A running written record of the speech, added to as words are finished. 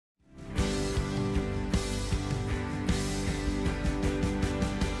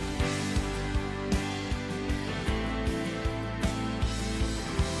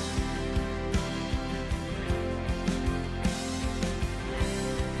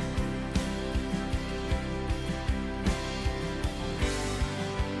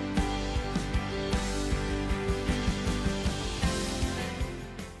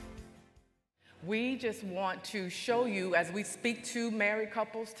we just want to show you as we speak to married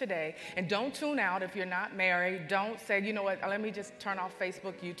couples today, and don't tune out if you're not married. Don't say, you know what, let me just turn off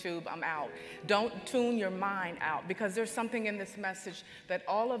Facebook, YouTube, I'm out. Don't tune your mind out, because there's something in this message that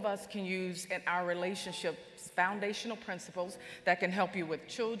all of us can use in our relationships, foundational principles that can help you with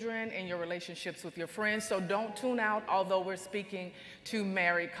children and your relationships with your friends. So don't tune out, although we're speaking to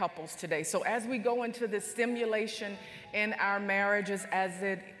married couples today. So as we go into this stimulation in our marriages, as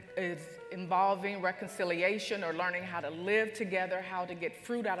it is involving reconciliation or learning how to live together, how to get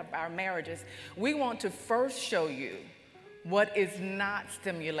fruit out of our marriages, we want to first show you what is not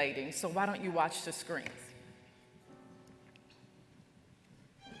stimulating. So why don't you watch the screens?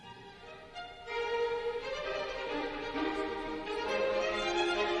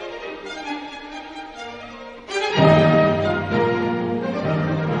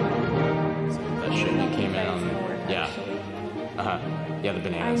 Yeah, the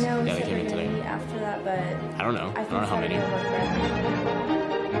bananas. I know, yeah, they came in today. After that, but I don't know. I don't know how many.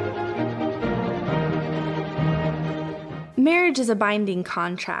 Marriage is a binding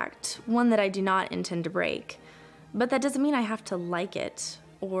contract, one that I do not intend to break. But that doesn't mean I have to like it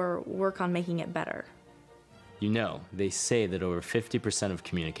or work on making it better. You know, they say that over 50% of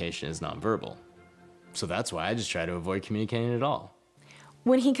communication is nonverbal. So that's why I just try to avoid communicating at all.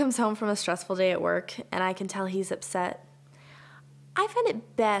 When he comes home from a stressful day at work and I can tell he's upset, I find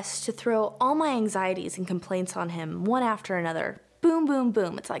it best to throw all my anxieties and complaints on him one after another. Boom, boom,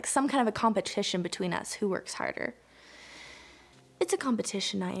 boom. It's like some kind of a competition between us who works harder. It's a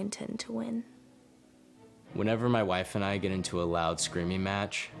competition I intend to win. Whenever my wife and I get into a loud screaming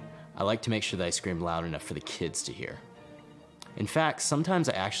match, I like to make sure that I scream loud enough for the kids to hear. In fact, sometimes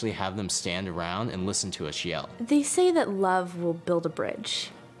I actually have them stand around and listen to us yell. They say that love will build a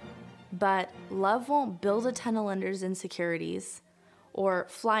bridge, but love won't build a tunnel under his insecurities, or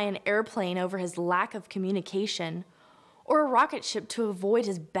fly an airplane over his lack of communication, or a rocket ship to avoid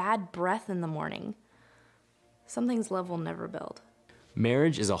his bad breath in the morning. Some things love will never build.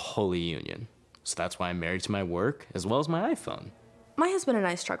 Marriage is a holy union, so that's why I'm married to my work as well as my iPhone. My husband and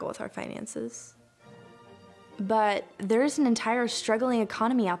I struggle with our finances. But there's an entire struggling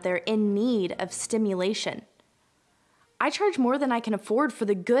economy out there in need of stimulation. I charge more than I can afford for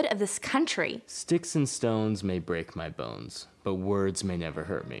the good of this country. Sticks and stones may break my bones, but words may never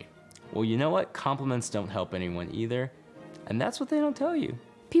hurt me. Well, you know what? Compliments don't help anyone either, and that's what they don't tell you.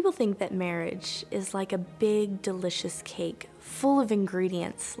 People think that marriage is like a big, delicious cake full of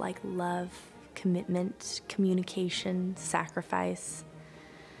ingredients like love, commitment, communication, sacrifice.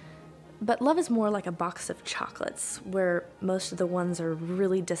 But love is more like a box of chocolates, where most of the ones are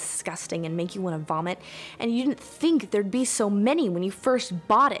really disgusting and make you want to vomit, and you didn't think there'd be so many when you first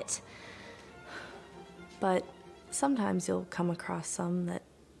bought it. But sometimes you'll come across some that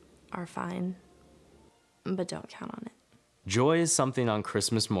are fine, but don't count on it. Joy is something on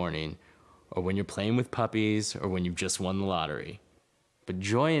Christmas morning, or when you're playing with puppies, or when you've just won the lottery. But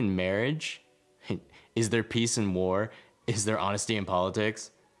joy in marriage? Is there peace in war? Is there honesty in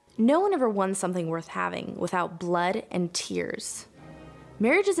politics? No one ever won something worth having without blood and tears.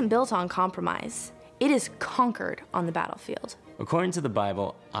 Marriage isn't built on compromise. It is conquered on the battlefield. According to the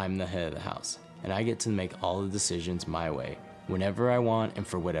Bible, I'm the head of the house, and I get to make all the decisions my way, whenever I want and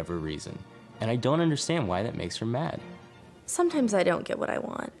for whatever reason. And I don't understand why that makes her mad. Sometimes I don't get what I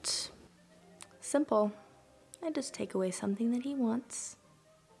want. Simple. I just take away something that he wants.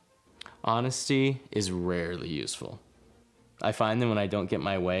 Honesty is rarely useful. I find that when I don't get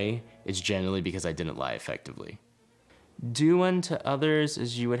my way, it's generally because I didn't lie effectively. Do unto others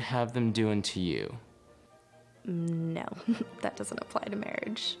as you would have them do unto you. No, that doesn't apply to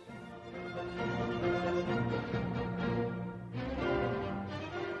marriage.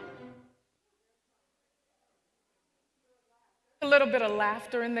 A little bit of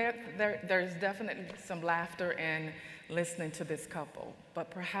laughter in there. There's definitely some laughter in listening to this couple. But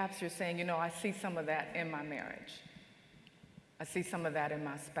perhaps you're saying, you know, I see some of that in my marriage. I see some of that in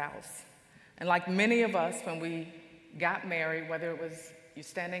my spouse. And like many of us, when we got married, whether it was you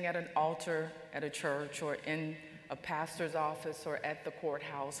standing at an altar at a church or in a pastor's office or at the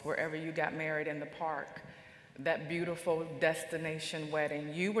courthouse, wherever you got married in the park, that beautiful destination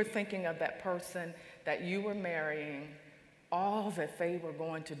wedding, you were thinking of that person that you were marrying, all that they were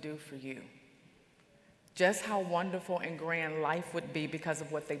going to do for you. Just how wonderful and grand life would be because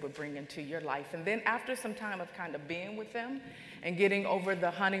of what they would bring into your life. And then after some time of kind of being with them and getting over the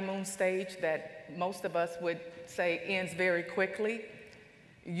honeymoon stage that most of us would say ends very quickly,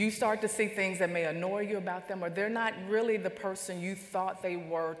 you start to see things that may annoy you about them, or they're not really the person you thought they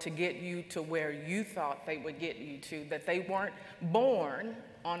were to get you to where you thought they would get you to, that they weren't born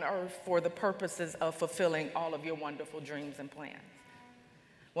on earth for the purposes of fulfilling all of your wonderful dreams and plans.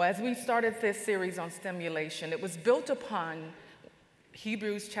 Well, as we started this series on stimulation, it was built upon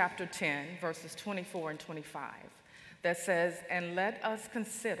Hebrews chapter 10, verses 24 and 25, that says, "And let us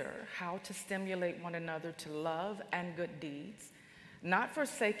consider how to stimulate one another to love and good deeds, not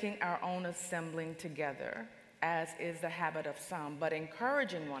forsaking our own assembling together, as is the habit of some, but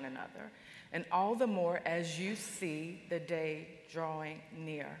encouraging one another, and all the more as you see the day drawing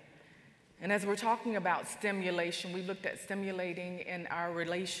near." And as we're talking about stimulation, we looked at stimulating in our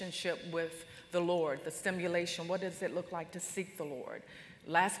relationship with the Lord, the stimulation. What does it look like to seek the Lord?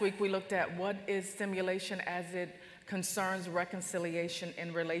 Last week, we looked at what is stimulation as it concerns reconciliation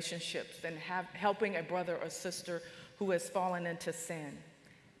in relationships and helping a brother or sister who has fallen into sin.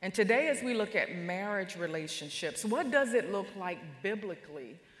 And today, as we look at marriage relationships, what does it look like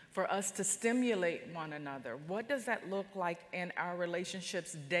biblically for us to stimulate one another? What does that look like in our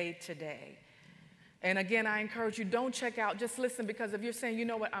relationships day to day? And again, I encourage you, don't check out, just listen, because if you're saying, you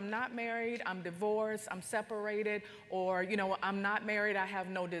know what, I'm not married, I'm divorced, I'm separated, or, you know, I'm not married, I have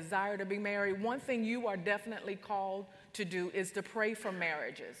no desire to be married, one thing you are definitely called to do is to pray for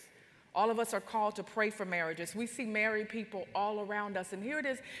marriages. All of us are called to pray for marriages. We see married people all around us, and here it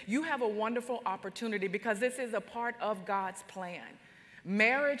is. You have a wonderful opportunity because this is a part of God's plan.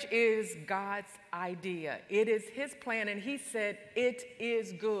 Marriage is God's idea. It is his plan, and he said it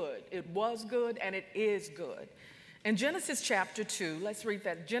is good. It was good, and it is good. In Genesis chapter 2, let's read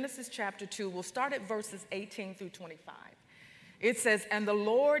that. Genesis chapter 2, we'll start at verses 18 through 25. It says, "And the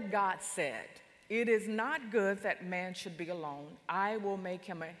Lord God said, it is not good that man should be alone. I will make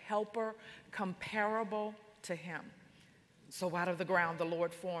him a helper comparable to him. So out of the ground the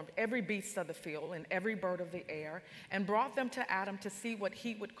Lord formed every beast of the field and every bird of the air and brought them to Adam to see what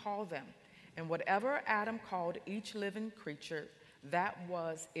he would call them. And whatever Adam called each living creature, that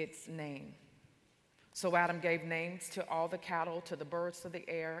was its name. So Adam gave names to all the cattle, to the birds of the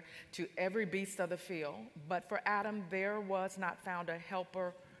air, to every beast of the field. But for Adam there was not found a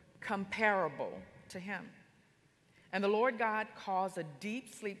helper comparable to him. And the Lord God caused a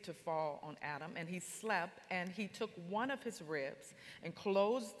deep sleep to fall on Adam, and he slept, and he took one of his ribs and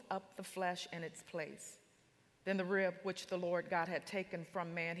closed up the flesh in its place. Then the rib which the Lord God had taken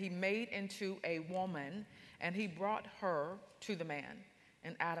from man, he made into a woman, and he brought her to the man.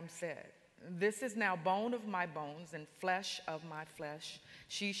 And Adam said, this is now bone of my bones and flesh of my flesh.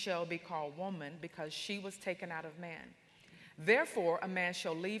 She shall be called woman, because she was taken out of man. Therefore a man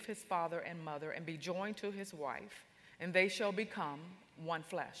shall leave his father and mother and be joined to his wife, and they shall become one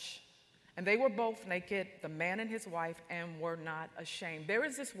flesh. And they were both naked, the man and his wife, and were not ashamed." There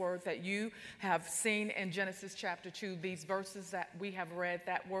is this word that you have seen in Genesis chapter 2, these verses that we have read.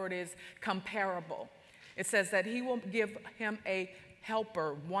 That word is comparable. It says that he will give him a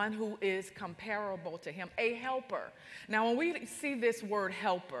helper, one who is comparable to him, a helper. Now, when we see this word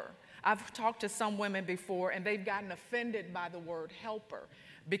helper, I've talked to some women before, and they've gotten offended by the word helper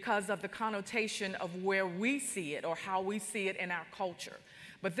because of the connotation of where we see it or how we see it in our culture.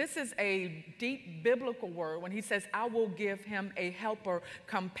 But this is a deep biblical word when he says, I will give him a helper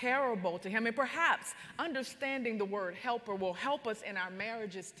comparable to him. And perhaps understanding the word helper will help us in our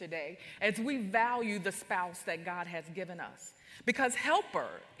marriages today as we value the spouse that God has given us. Because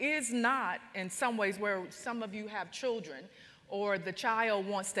helper is not, in some ways, where some of you have children, or the child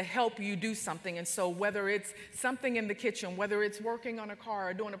wants to help you do something. And so whether it's something in the kitchen, whether it's working on a car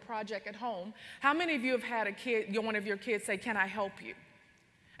or doing a project at home, how many of you have had a kid, one of your kids say, can I help you?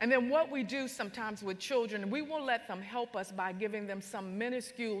 And then what we do sometimes with children, we will let them help us by giving them some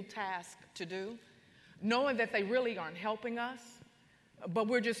minuscule task to do, knowing that they really aren't helping us, but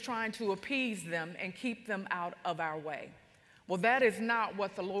we're just trying to appease them and keep them out of our way. Well, that is not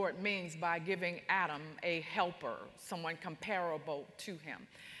what the Lord means by giving Adam a helper, someone comparable to him.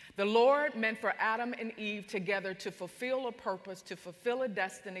 The Lord meant for Adam and Eve together to fulfill a purpose, to fulfill a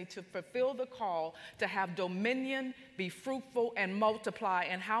destiny, to fulfill the call, to have dominion, be fruitful, and multiply.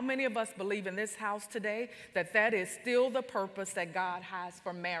 And how many of us believe in this house today that that is still the purpose that God has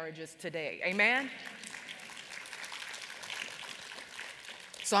for marriages today? Amen?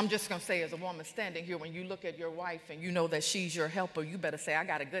 So I'm just going to say, as a woman standing here, when you look at your wife and you know that she's your helper, you better say, I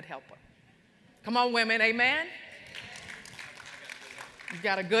got a good helper. Come on, women, amen? You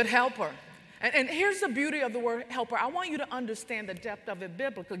got a good helper. And here's the beauty of the word helper. I want you to understand the depth of it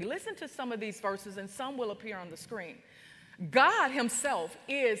biblically. Listen to some of these verses, and some will appear on the screen. God himself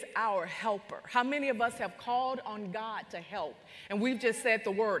is our helper. How many of us have called on God to help? And we've just said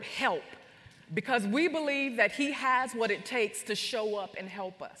the word help, because we believe that he has what it takes to show up and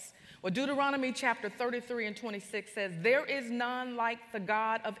help us. Well, Deuteronomy chapter 33 and 26 says, there is none like the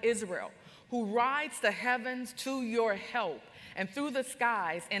God of Israel, who rides the heavens to your help and through the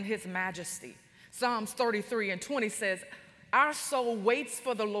skies in his majesty. Psalms 33 and 20 says, our soul waits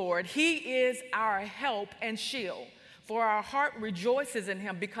for the Lord. He is our help and shield. For our heart rejoices in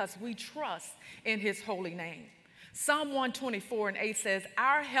him because we trust in his holy name. Psalm 124 and 8 says,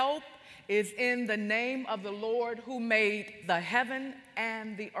 our help is in the name of the Lord who made the heaven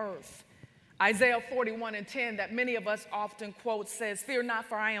and the earth. Isaiah 41 and 10 that many of us often quote says, fear not,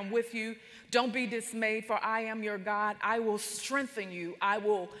 for I am with you. Don't be dismayed, for I am your God. I will strengthen you. I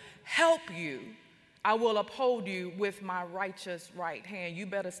will help you. I will uphold you with my righteous right hand. You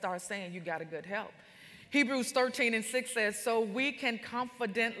better start saying you got a good help. Hebrews 13 and 6 says, so we can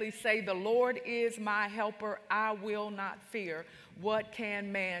confidently say, the Lord is my helper. I will not fear. What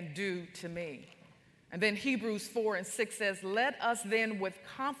can man do to me? And then Hebrews 4 and 6 says, let us then with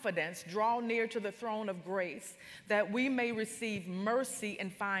confidence draw near to the throne of grace, that we may receive mercy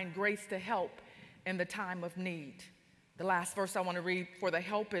and find grace to help in the time of need. The last verse I want to read for the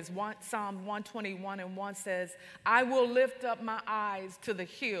help is Psalm 121 and 1 says, I will lift up my eyes to the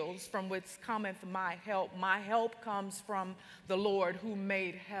hills from which cometh my help. My help comes from the Lord who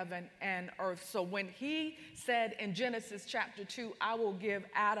made heaven and earth. So when he said in Genesis chapter 2, I will give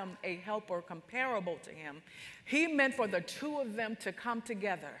Adam a helper comparable to him, he meant for the two of them to come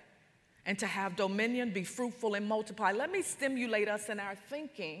together and to have dominion, be fruitful and multiply. Let me stimulate us in our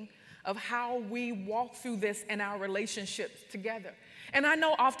thinking of how we walk through this in our relationships together. And I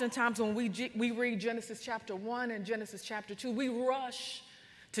know oftentimes when we read Genesis chapter 1 and Genesis chapter 2, we rush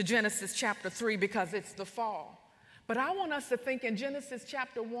to Genesis chapter 3 because it's the fall. But I want us to think in Genesis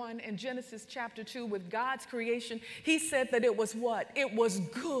chapter 1 and Genesis chapter 2 with God's creation, he said that it was what? It was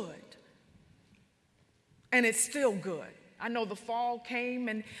good. And it's still good. I know the fall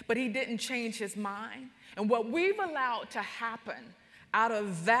came, but he didn't change his mind. And what we've allowed to happen out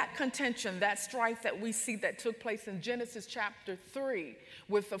of that contention, that strife that we see that took place in Genesis chapter 3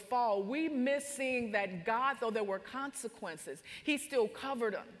 with the fall, we miss seeing that God, though there were consequences, he still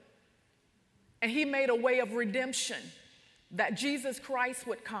covered them. And he made a way of redemption, that Jesus Christ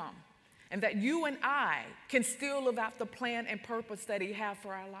would come, and that you and I can still live out the plan and purpose that he had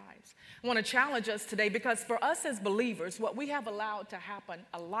for our lives. I want to challenge us today because for us as believers, what we have allowed to happen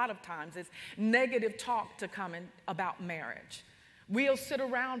a lot of times is negative talk to come in about marriage. We'll sit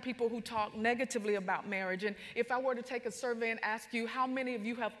around people who talk negatively about marriage. And if I were to take a survey and ask you how many of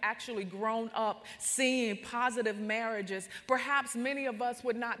you have actually grown up seeing positive marriages, perhaps many of us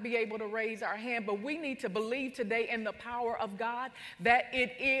would not be able to raise our hand, but we need to believe today in the power of God that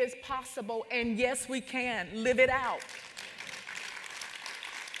it is possible, and yes, we can live it out.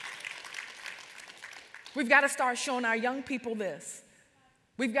 We've got to start showing our young people this.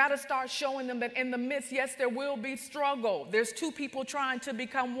 We've got to start showing them that in the midst, yes, there will be struggle. There's two people trying to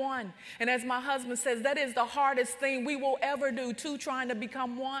become one. And as my husband says, that is the hardest thing we will ever do, two trying to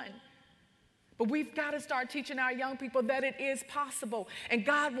become one. But we've got to start teaching our young people that it is possible. And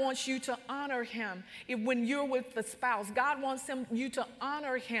God wants you to honor him when you're with the spouse. God wants you to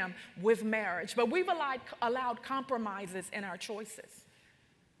honor him with marriage. But we've allowed compromises in our choices.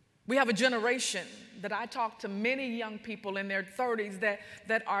 We have a generation that I talk to many young people in their 30s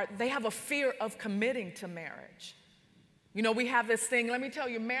they have a fear of committing to marriage. You know, we have this thing, let me tell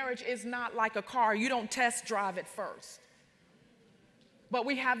you, marriage is not like a car. You don't test drive it first. But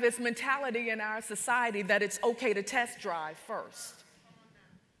we have this mentality in our society that it's okay to test drive first.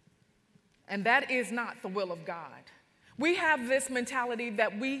 And that is not the will of God. We have this mentality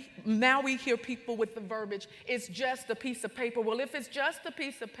that we hear people with the verbiage, it's just a piece of paper. Well, if it's just a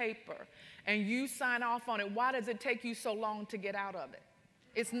piece of paper and you sign off on it, why does it take you so long to get out of it?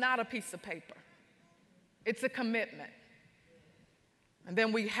 It's not a piece of paper. It's a commitment. And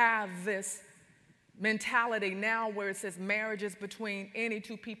then we have this mentality now where it says marriage is between any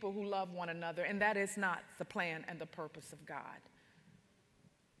two people who love one another, and that is not the plan and the purpose of God.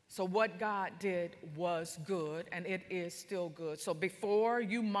 So what God did was good, and it is still good. So before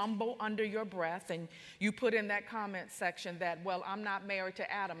you mumble under your breath and you put in that comment section that, well, I'm not married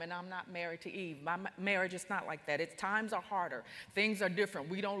to Adam and I'm not married to Eve. My marriage is not like that. Times are harder. Things are different.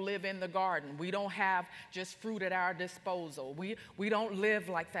 We don't live in the garden. We don't have just fruit at our disposal. We don't live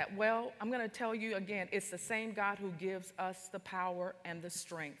like that. Well, I'm going to tell you again, it's the same God who gives us the power and the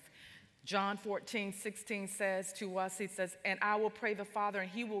strength. John 14:16 says to us, he says, and I will pray the Father, and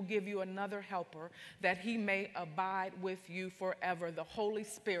he will give you another helper that he may abide with you forever. The Holy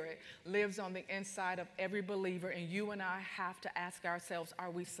Spirit lives on the inside of every believer, and you and I have to ask ourselves, are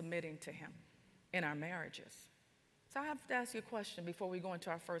we submitting to him in our marriages? So I have to ask you a question before we go into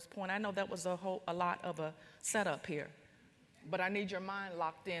our first point. I know that was a lot of a setup here, but I need your mind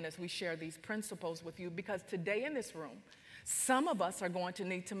locked in as we share these principles with you, because today in this room, some of us are going to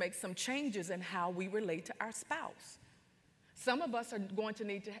need to make some changes in how we relate to our spouse. Some of us are going to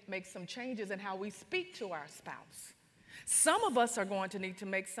need to make some changes in how we speak to our spouse. Some of us are going to need to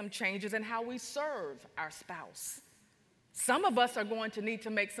make some changes in how we serve our spouse. Some of us are going to need to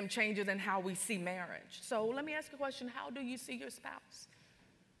make some changes in how we see marriage. So let me ask you a question. How do you see your spouse?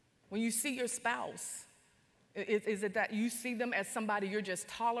 When you see your spouse, is it that you see them as somebody you're just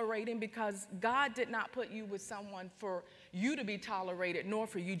tolerating? Because God did not put you with someone for you to be tolerated, nor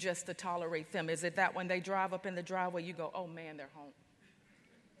for you just to tolerate them. Is it that when they drive up in the driveway, you go, oh man, they're home?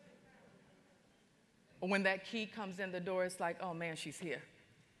 Or when that key comes in the door, it's like, oh man, she's here.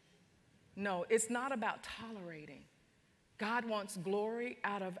 No, it's not about tolerating. God wants glory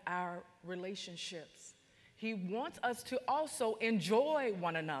out of our relationships. He wants us to also enjoy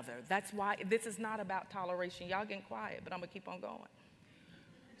one another. That's why this is not about toleration. Y'all getting quiet, but I'm going to keep on going.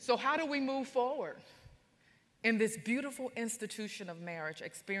 So how do we move forward in this beautiful institution of marriage,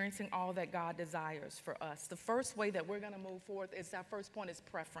 experiencing all that God desires for us? The first way that we're going to move forward is, our first point is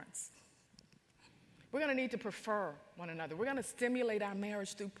preference. We're going to need to prefer one another. We're going to stimulate our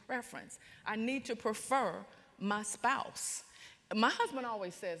marriage through preference. I need to prefer my spouse. My husband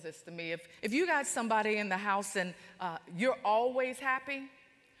always says this to me. If you got somebody in the house and you're always happy,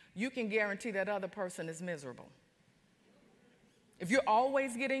 you can guarantee that other person is miserable. If you're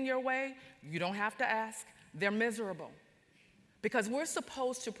always getting your way, you don't have to ask, they're miserable. Because we're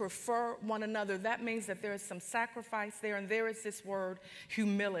supposed to prefer one another. That means that there is some sacrifice there, and there is this word,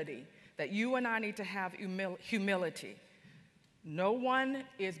 humility, that you and I need to have humility. No one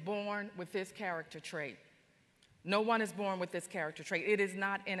is born with this character trait. No one is born with this character trait. It is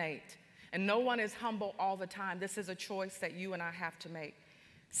not innate. And no one is humble all the time. This is a choice that you and I have to make.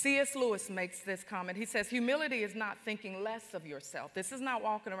 C.S. Lewis makes this comment. He says, humility is not thinking less of yourself. This is not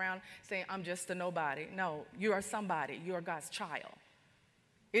walking around saying, I'm just a nobody. No, you are somebody. You are God's child.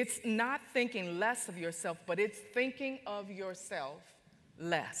 It's not thinking less of yourself, but it's thinking of yourself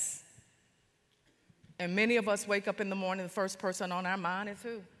less. And many of us wake up in the morning, the first person on our mind is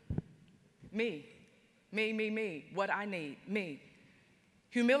who? Me. Me, what I need, me.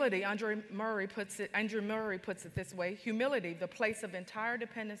 Humility, Andrew Murray puts it this way: humility, the place of entire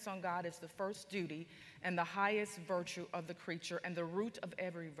dependence on God, is the first duty and the highest virtue of the creature and the root of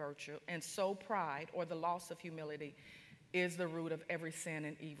every virtue. And so pride, or the loss of humility, is the root of every sin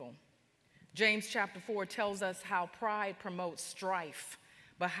and evil. James chapter 4 tells us how pride promotes strife,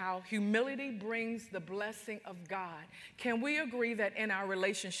 but how humility brings the blessing of God. Can we agree that in our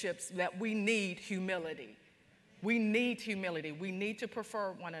relationships that we need humility? We need humility. We need to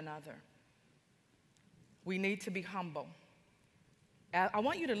prefer one another. We need to be humble. I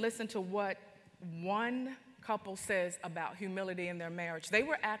want you to listen to what one couple says about humility in their marriage. They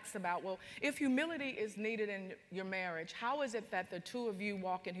were asked about, well, if humility is needed in your marriage, how is it that the two of you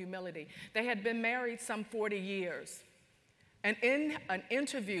walk in humility? They had been married some 40 years. And in an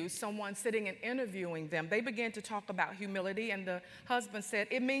interview, someone sitting and interviewing them, they began to talk about humility, and the husband said,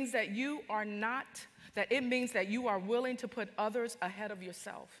 it means that you are willing to put others ahead of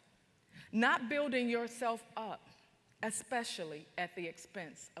yourself, not building yourself up, especially at the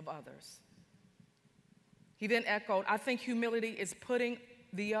expense of others. He then echoed, I think humility is putting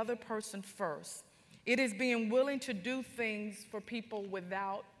the other person first. It is being willing to do things for people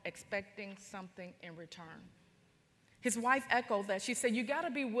without expecting something in return. His wife echoed that. She said, you got to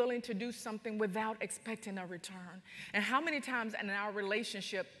be willing to do something without expecting a return. And how many times in our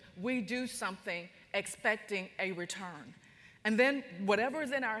relationship we do something expecting a return? And then whatever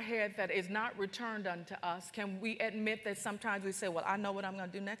is in our head that is not returned unto us, can we admit that sometimes we say, well, I know what I'm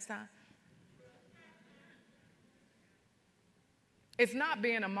going to do next time? It's not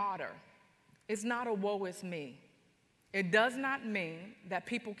being a martyr. It's not a woe is me. It does not mean that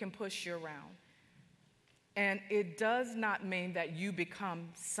people can push you around. And it does not mean that you become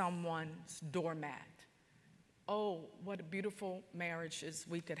someone's doormat. Oh, what beautiful marriages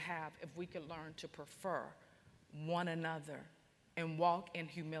we could have if we could learn to prefer one another and walk in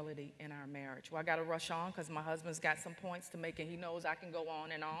humility in our marriage. Well, I got to rush on because my husband's got some points to make, and he knows I can go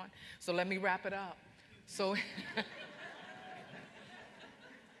on and on. So let me wrap it up. So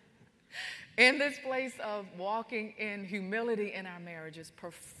in this place of walking in humility in our marriages,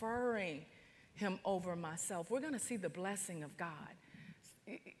 preferring him over myself, we're going to see the blessing of God.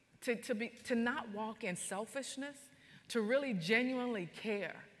 To not walk in selfishness, to really genuinely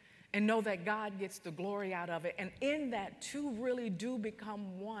care and know that God gets the glory out of it. And in that, two really do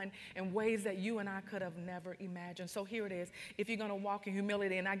become one in ways that you and I could have never imagined. So here it is. If you're going to walk in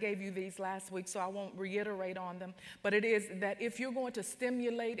humility, and I gave you these last week, so I won't reiterate on them, but it is that if you're going to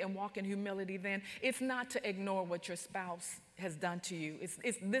stimulate and walk in humility, then it's not to ignore what your spouse has done to you.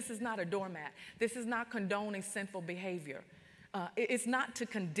 This is not a doormat. This is not condoning sinful behavior. It's not to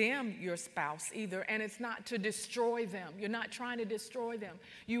condemn your spouse either, and it's not to destroy them. You're not trying to destroy them.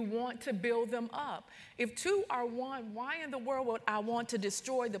 You want to build them up. If two are one, why in the world would I want to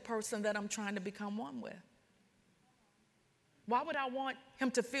destroy the person that I'm trying to become one with? Why would I want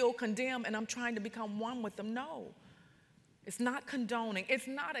him to feel condemned and I'm trying to become one with them? No. It's not condoning. It's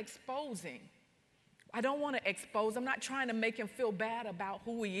not exposing. I don't want to expose. I'm not trying to make him feel bad about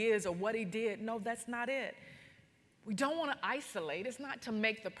who he is or what he did. No, that's not it. We don't want to isolate. It's not to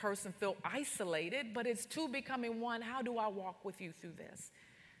make the person feel isolated, but it's two becoming one. How do I walk with you through this?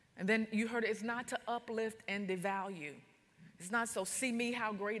 And then you heard it's not to uplift and devalue. It's not so see me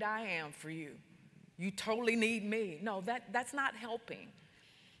how great I am for you. You totally need me. No, that's not helping.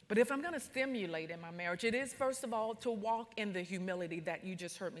 But if I'm going to stimulate in my marriage, it is, first of all, to walk in the humility that you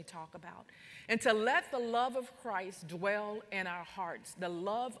just heard me talk about. And to let the love of Christ dwell in our hearts, the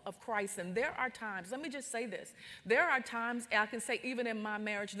love of Christ. And there are times, let me just say this. There are times, I can say even in my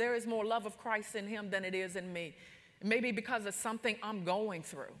marriage, there is more love of Christ in him than it is in me. Maybe because of something I'm going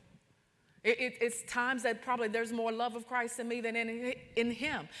through. It's times that probably there's more love of Christ in me than in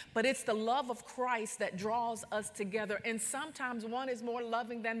him. But it's the love of Christ that draws us together. And sometimes one is more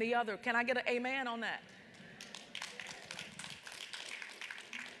loving than the other. Can I get an amen on that?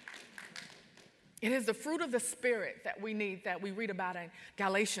 It is the fruit of the Spirit that we need, that we read about in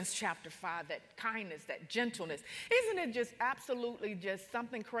Galatians chapter 5, that kindness, that gentleness. Isn't it just absolutely just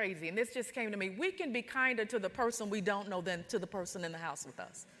something crazy? And this just came to me. We can be kinder to the person we don't know than to the person in the house with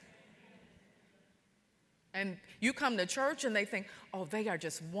us. And you come to church and they think, oh, they are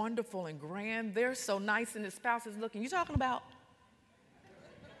just wonderful and grand. They're so nice, and the spouse is looking. You talking about?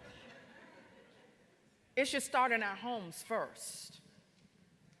 It should start in our homes first.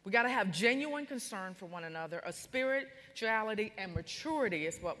 We got to have genuine concern for one another. A spirituality and maturity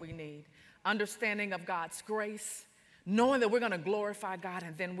is what we need. Understanding of God's grace, knowing that we're going to glorify God,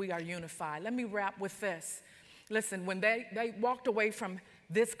 and then we are unified. Let me wrap with this. Listen, when they walked away from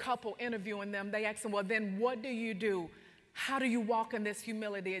this couple interviewing them, they asked them, well, then what do you do? How do you walk in this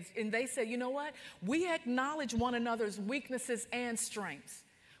humility? And they said, you know what? We acknowledge one another's weaknesses and strengths.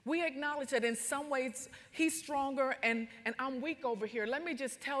 We acknowledge that in some ways he's stronger and I'm weak over here. Let me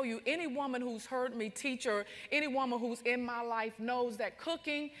just tell you, any woman who's heard me teach, or any woman who's in my life, knows that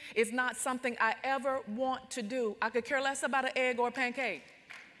cooking is not something I ever want to do. I could care less about an egg or a pancake.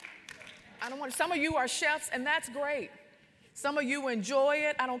 I don't want. Some of you are chefs, and that's great. Some of you enjoy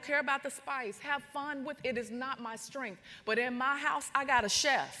it. I don't care about the spice. Have fun with it. It is not my strength. But in my house, I got a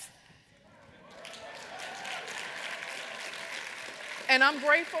chef. And I'm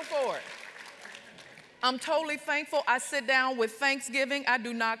grateful for it. I'm totally thankful. I sit down with thanksgiving. I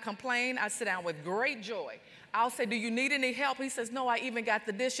do not complain. I sit down with great joy. I'll say, do you need any help? He says, no, I even got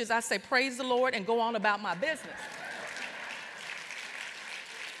the dishes. I say, praise the Lord, and go on about my business.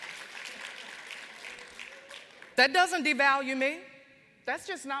 That doesn't devalue me. That's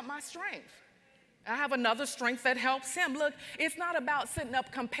just not my strength. I have another strength that helps him. Look, it's not about sitting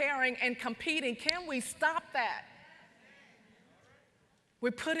up comparing and competing. Can we stop that?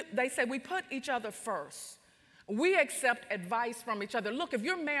 They say we put each other first. We accept advice from each other. Look, if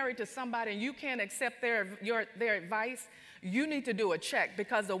you're married to somebody and you can't accept their advice, you need to do a check,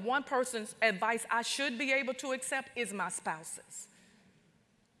 because the one person's advice I should be able to accept is my spouse's.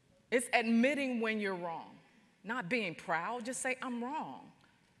 It's admitting when you're wrong. Not being proud, just say, I'm wrong.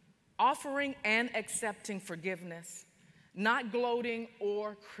 Offering and accepting forgiveness. Not gloating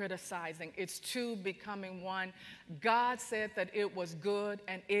or criticizing. It's two becoming one. God said that it was good,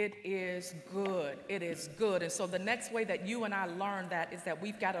 and it is good. It is good. And so the next way that you and I learn that is that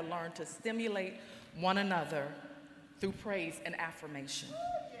we've got to learn to stimulate one another through praise and affirmation.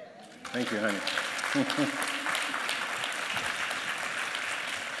 Thank you, honey.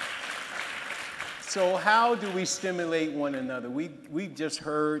 So how do we stimulate one another? We've just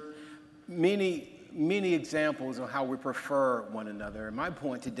heard many examples of how we prefer one another. And my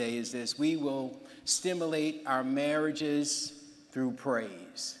point today is this: we will stimulate our marriages through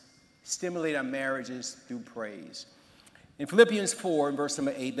praise. Stimulate our marriages through praise. In Philippians 4, verse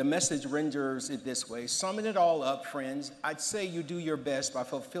number 8, the Message renders it this way: summing it all up, friends, I'd say you do your best by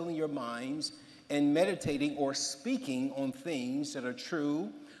fulfilling your minds and meditating or speaking on things that are true,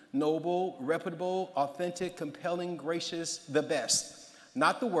 noble, reputable, authentic, compelling, gracious, the best.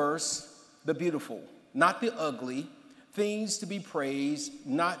 not the worst, the beautiful, not the ugly, things to be praised,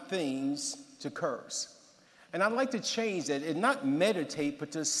 not things to curse. And I'd like to change that and not meditate,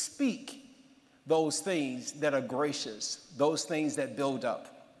 but to speak those things that are gracious, those things that build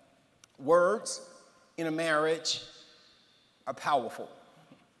up. Words in a marriage are powerful.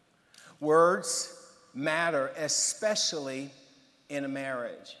 Words matter, especially in a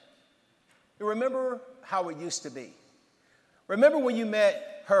marriage. You remember how it used to be. Remember when you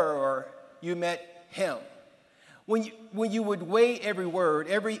met her or you met him. When you would weigh every word,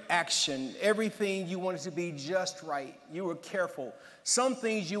 every action, everything, you wanted to be just right. You were careful. Some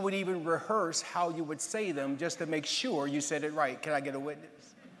things you would even rehearse how you would say them just to make sure you said it right. Can I get a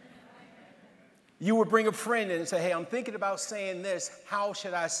witness? You would bring a friend in and say, hey, I'm thinking about saying this. How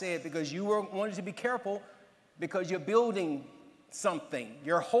should I say it? Because you wanted to be careful because you're building something.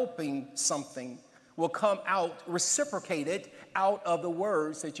 You're hoping something will come out, reciprocated out of the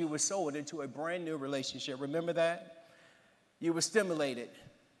words that you were sowing into a brand new relationship. Remember that? You were stimulated.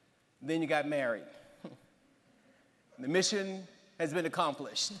 Then you got married. The mission has been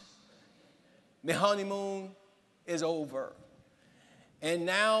accomplished. The honeymoon is over. And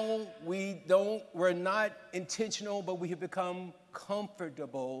now we're not intentional, but we have become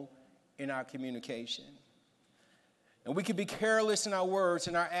comfortable in our communication. And we can be careless in our words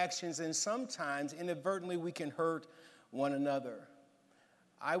and our actions, and sometimes inadvertently we can hurt one another.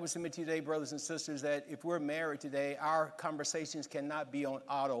 I would submit to you today, brothers and sisters, that if we're married today, our conversations cannot be on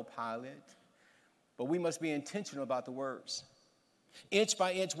autopilot, but we must be intentional about the words. Inch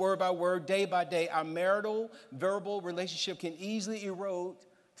by inch, word by word, day by day, our marital, verbal relationship can easily erode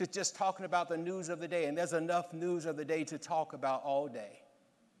to just talking about the news of the day, and there's enough news of the day to talk about all day.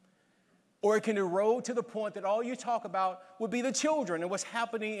 Or it can erode to the point that all you talk about would be the children and what's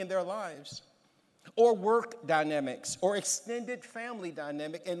happening in their lives. Or work dynamics, or extended family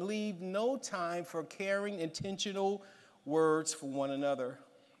dynamic, and leave no time for caring, intentional words for one another.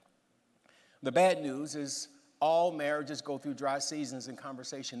 The bad news is all marriages go through dry seasons in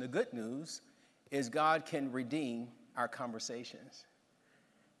conversation. The good news is God can redeem our conversations.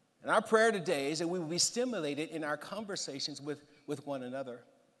 And our prayer today is that we will be stimulated in our conversations with one another.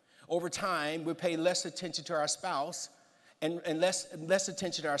 Over time, we pay less attention to our spouse and less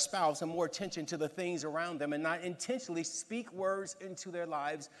attention to our spouse and more attention to the things around them, and not intentionally speak words into their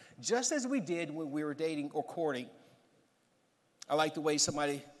lives, just as we did when we were dating or courting. I like the way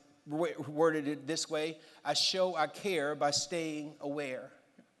somebody worded it this way: I show I care by staying aware.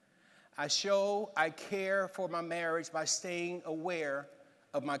 I show I care for my marriage by staying aware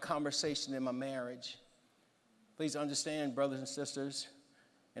of my conversation in my marriage. Please understand, brothers and sisters,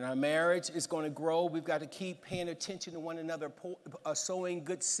 and our marriage is going to grow. We've got to keep paying attention to one another, sowing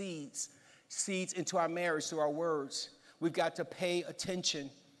good seeds into our marriage through our words. We've got to pay attention.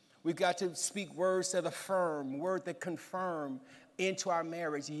 We've got to speak words that affirm, words that confirm into our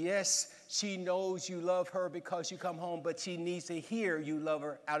marriage. Yes, she knows you love her because you come home, but she needs to hear you love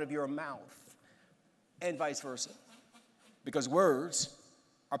her out of your mouth, and vice versa, because words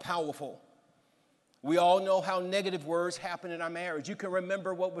are powerful. We all know how negative words happen in our marriage. You can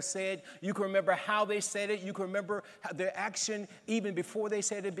remember what was said. You can remember how they said it. You can remember their action even before they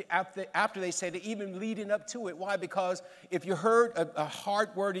said it, after they said it, even leading up to it. Why? Because if you heard a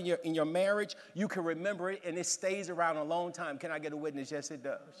hard word in your marriage, you can remember it, and it stays around a long time. Can I get a witness? Yes, it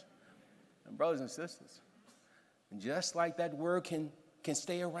does. And brothers and sisters, just like that word can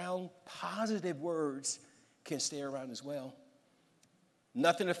stay around, positive words can stay around as well.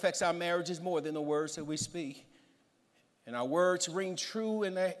 Nothing affects our marriages more than the words that we speak. And our words ring true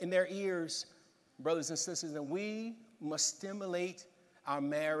in their ears, brothers and sisters, and we must stimulate our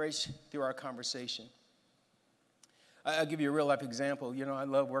marriage through our conversation. I'll give you a real-life example. You know, I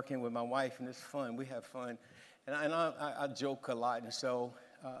love working with my wife, and it's fun. We have fun. And I joke a lot, and so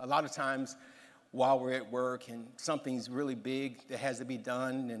a lot of times while we're at work and something's really big that has to be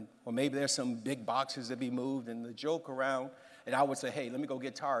done, or maybe there's some big boxes that be moved, and the joke around, and I would say, hey, let me go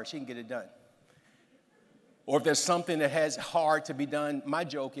get Tara. She can get it done. Or if there's something that has hard to be done, my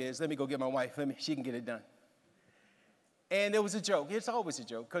joke is, let me go get my wife. She can get it done. And it was a joke. It's always a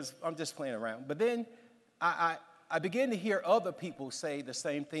joke because I'm just playing around. But then I began to hear other people say the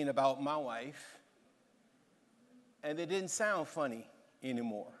same thing about my wife, and it didn't sound funny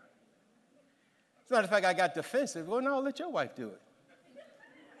anymore. As a matter of fact, I got defensive. Well, no, let your wife do it.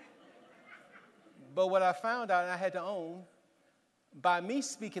 But what I found out, and I had to own, by me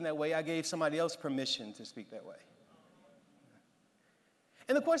speaking that way, I gave somebody else permission to speak that way.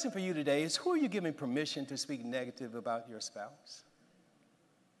 And the question for you today is, who are you giving permission to speak negative about your spouse?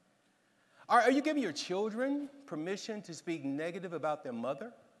 Are you giving your children permission to speak negative about their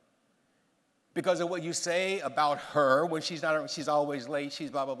mother? Because of what you say about her when she's always late,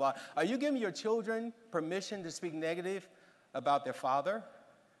 she's blah, blah, blah. Are you giving your children permission to speak negative about their father?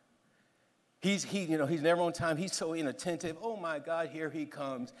 He's never on time. He's so inattentive. Oh my God, here he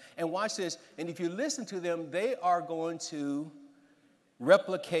comes. And watch this. And if you listen to them, they are going to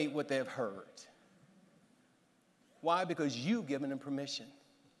replicate what they've heard. Why? Because you've given them permission.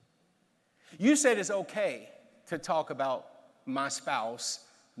 You said it's okay to talk about my spouse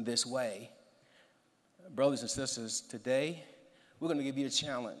this way. Brothers and sisters, today we're going to give you a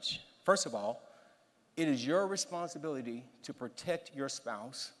challenge. First of all, it is your responsibility to protect your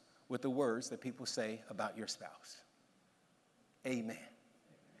spouse with the words that people say about your spouse. Amen.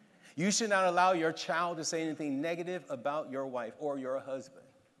 You should not allow your child to say anything negative about your wife or your husband.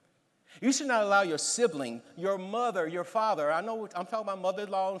 You should not allow your sibling, your mother, your father. I'm talking about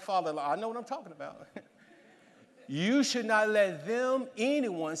mother-in-law and father-in-law. I know what I'm talking about. You should not let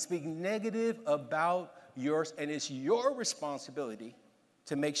anyone speak negative about yours, and it's your responsibility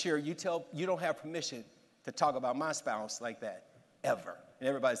to make sure you don't have permission to talk about my spouse like that, ever. And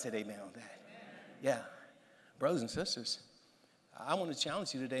everybody said amen on that. Amen. Yeah. Brothers and sisters, I want to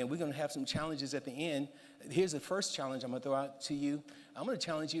challenge you today, and we're going to have some challenges at the end. Here's the first challenge I'm going to throw out to you. I'm going to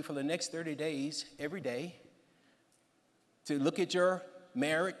challenge you for the next 30 days, every day, to look at your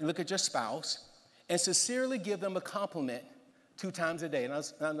marriage, look at your spouse, and sincerely give them a compliment 2 times a day. And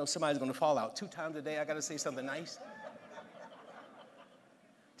I know somebody's going to fall out. 2 times a day, I got to say something nice.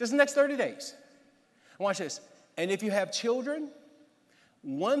 Just the next 30 days. Watch this. And if you have children,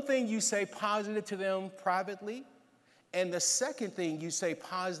 one thing you say positive to them privately, and the second thing you say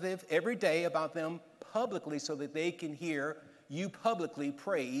positive every day about them publicly so that they can hear you publicly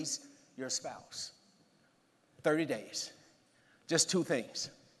praise your spouse. 30 days. Just 2 things.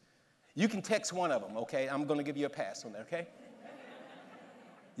 You can text one of them, okay? I'm going to give you a pass on that, okay?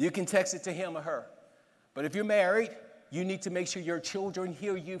 You can text it to him or her. But if you're married, you need to make sure your children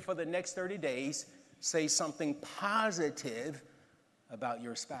hear you for the next 30 days say something positive about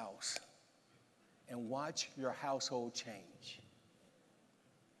your spouse. And watch your household change.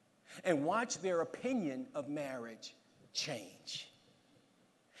 And watch their opinion of marriage change.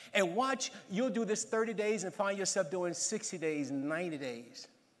 And watch, you'll do this 30 days and find yourself doing 60 days and 90 days.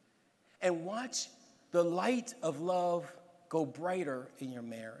 And watch the light of love go brighter in your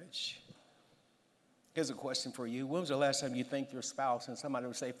marriage. Here's a question for you. When was the last time you thanked your spouse and somebody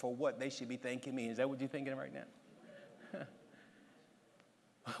would say, for what they should be thanking me? Is that what you're thinking right now?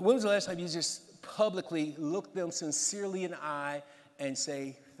 When was the last time you just publicly looked them sincerely in the eye and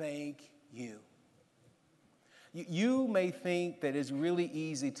say, thank you? You may think that it's really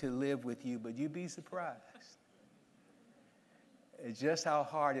easy to live with you, but you'd be surprised at just how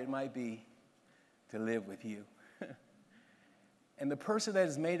hard it might be to live with you. And the person that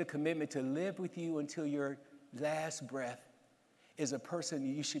has made a commitment to live with you until your last breath is a person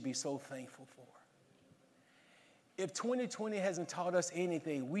you should be so thankful for. If 2020 hasn't taught us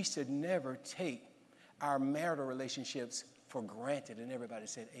anything, we should never take our marital relationships for granted. And everybody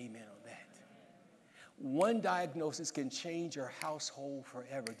said amen on that. One diagnosis can change your household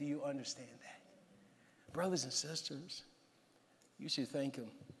forever. Do you understand that? Brothers and sisters, you should thank him.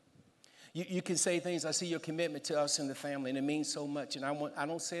 You can say things, I see your commitment to us in the family, and it means so much. And I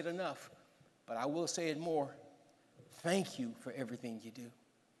don't say it enough, but I will say it more. Thank you for everything you do.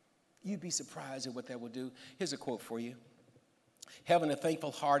 You'd be surprised at what that will do. Here's a quote for you. Having a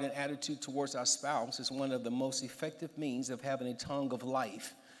thankful heart and attitude towards our spouse is one of the most effective means of having a tongue of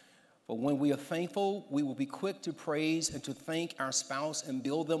life. But when we are thankful, we will be quick to praise and to thank our spouse and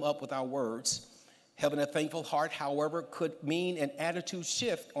build them up with our words. Having a thankful heart, however, could mean an attitude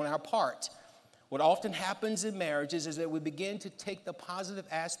shift on our part. What often happens in marriages is that we begin to take the positive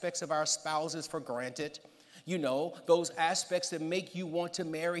aspects of our spouses for granted. You know, those aspects that make you want to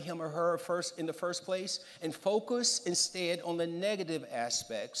marry him or her in the first place, and focus instead on the negative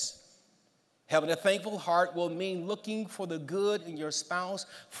aspects. Having a thankful heart will mean looking for the good in your spouse,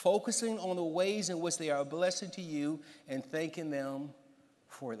 focusing on the ways in which they are a blessing to you, and thanking them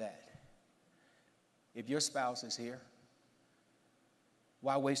for that. If your spouse is here,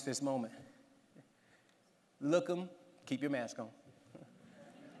 why waste this moment? Look them, keep your mask on.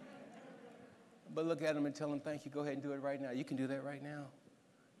 But look at them and tell them, thank you. Go ahead and do it right now. You can do that right now.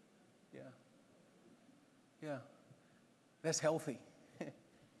 Yeah. Yeah. That's healthy.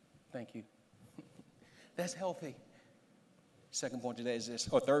 Thank you. That's healthy. Second point today is this,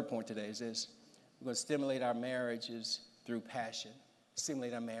 or third point today is this. We're going to stimulate our marriages through passion.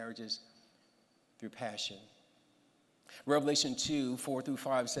 Stimulate our marriages through passion. Revelation 2, 4 through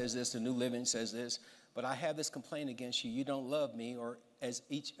 5 says this, the New Living says this, but I have this complaint against you. You don't love me or as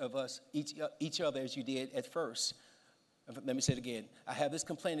each other as you did at first. Let me say it again. I have this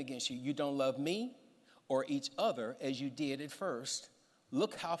complaint against you. You don't love me or each other as you did at first.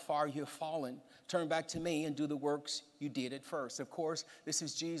 Look how far you've fallen. Turn back to me and do the works you did at first. Of course, this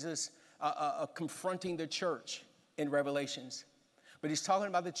is Jesus confronting the church in Revelations. But he's talking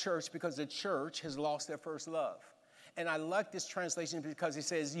about the church because the church has lost their first love. And I like this translation because he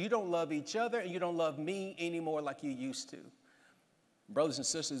says, you don't love each other and you don't love me anymore like you used to. Brothers and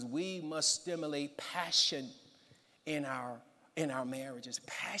sisters, we must stimulate passion in our marriages.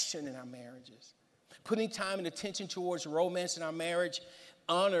 Passion in our marriages. Putting time and attention towards romance in our marriage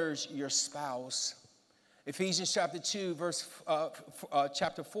honors your spouse. Ephesians chapter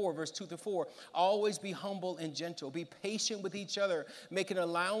 4, verse 2 to 4. Always be humble and gentle. Be patient with each other, making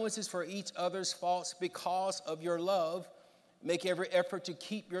allowances for each other's faults because of your love. Make every effort to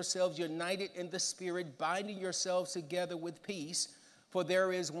keep yourselves united in the Spirit, binding yourselves together with peace, for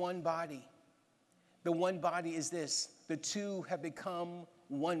there is one body. The one body is this. The two have become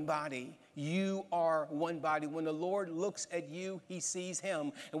one body. You are one body. When the Lord looks at you, he sees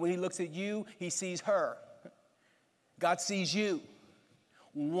him. And when he looks at you, he sees her. God sees you.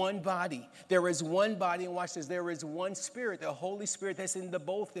 One body. There is one body, and watch this, there is one Spirit, the Holy Spirit that's in the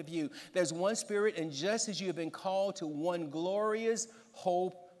both of you. There's one Spirit, and just as you have been called to one glorious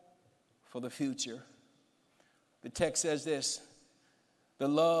hope for the future. The text says this, the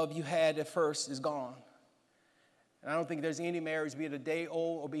love you had at first is gone. And I don't think there's any marriage, be it a day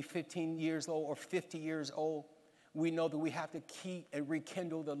old or be 15 years old or 50 years old. We know that we have to keep and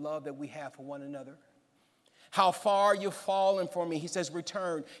rekindle the love that we have for one another. How far you've fallen for me. He says,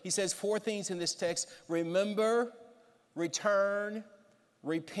 return. He says 4 things in this text. Remember, return,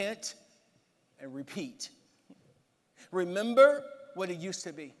 repent, and repeat. Remember what it used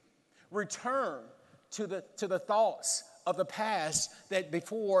to be. Return to the thoughts of the past that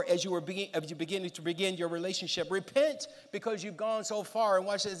before, as you beginning to begin your relationship. Repent because you've gone so far. And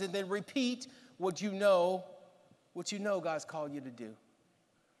watch this. And then repeat what you know God's called you to do.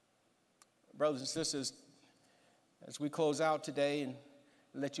 Brothers and sisters, as we close out today and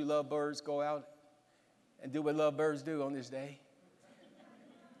let you lovebirds go out and do what lovebirds do on this day,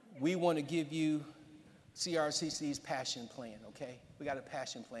 we want to give you CRCC's passion plan, okay? We got a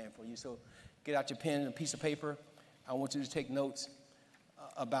passion plan for you. So get out your pen and a piece of paper. I want you to take notes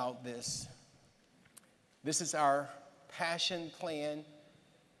about this. This is our passion plan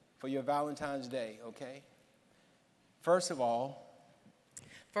for your Valentine's Day, okay? First of all,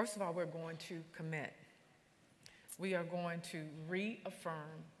 we're going to commit. We are going to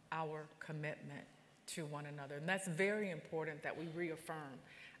reaffirm our commitment to one another. And that's very important that we reaffirm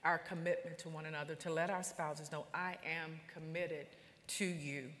our commitment to one another, to let our spouses know, I am committed to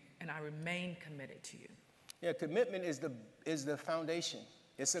you and I remain committed to you. Yeah, commitment is the foundation.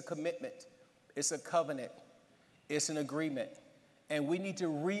 It's a commitment. It's a covenant. It's an agreement. And we need to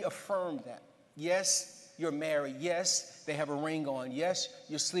reaffirm that. Yes, you're married. Yes, they have a ring on. Yes,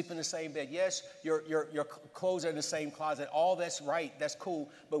 you sleep in the same bed. Yes, your clothes are in the same closet. All that's right. That's cool.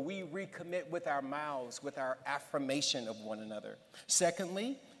 But we recommit with our mouths, with our affirmation of one another.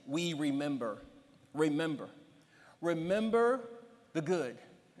 Secondly, we remember. Remember. Remember the good.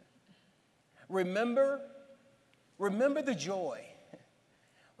 Remember the joy.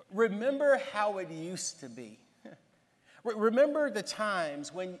 Remember how it used to be. Remember the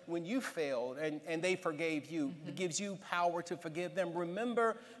times when you failed and they forgave you. It gives you power to forgive them.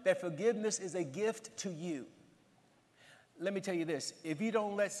 Remember that forgiveness is a gift to you. Let me tell you this. If you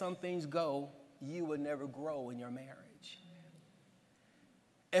don't let some things go, you will never grow in your marriage.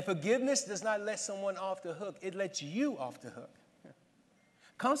 And forgiveness does not let someone off the hook. It lets you off the hook.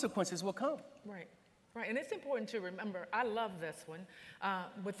 Consequences will come. Right. Right. And it's important to remember. I love this one.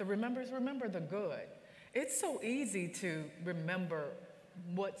 With the remember the good. It's so easy to remember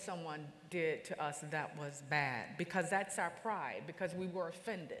what someone did to us that was bad because that's our pride, because we were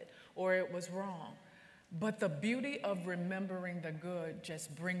offended or it was wrong. But the beauty of remembering the good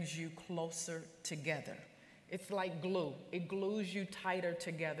just brings you closer together. It's like glue. It glues you tighter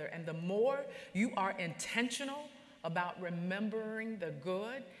together. And the more you are intentional about remembering the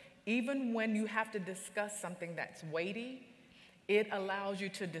good, even when you have to discuss something that's weighty, it allows you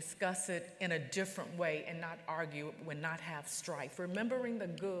to discuss it in a different way and not argue and not have strife. Remembering the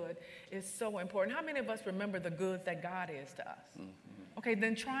good is so important. How many of us remember the good that God is to us? Mm-hmm. Okay,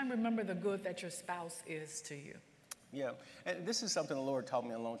 then try and remember the good that your spouse is to you. Yeah, and this is something the Lord taught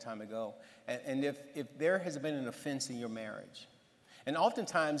me a long time ago. And if there has been an offense in your marriage, And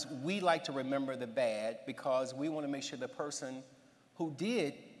oftentimes, we like to remember the bad because we want to make sure the person who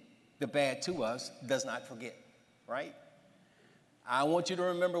did the bad to us does not forget, right? I want you to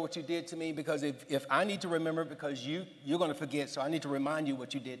remember what you did to me because if I need to remember because you're going to forget, so I need to remind you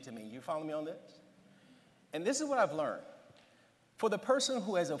what you did to me. You follow me on this? And this is what I've learned. For the person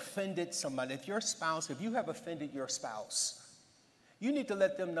who has offended somebody, if you have offended your spouse, you need to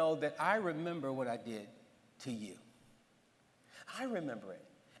let them know that I remember what I did to you. I remember it.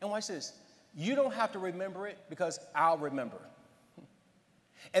 And watch this. You don't have to remember it because I'll remember.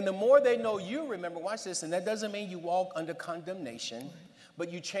 And the more they know you remember, watch this, and that doesn't mean you walk under condemnation,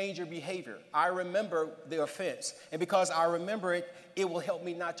 but you change your behavior. I remember the offense. And because I remember it, it will help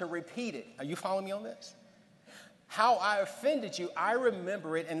me not to repeat it. Are you following me on this? How I offended you, I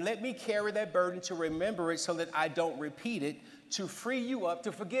remember it, and let me carry that burden to remember it so that I don't repeat it, to free you up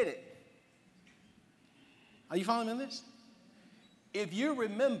to forget it. Are you following me on this? If you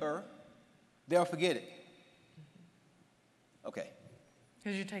remember, they'll forget it. Okay.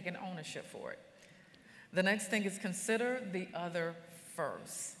 Because you're taking ownership for it. The next thing is consider the other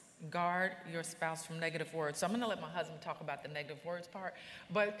first. Guard your spouse from negative words. So I'm going to let my husband talk about the negative words part,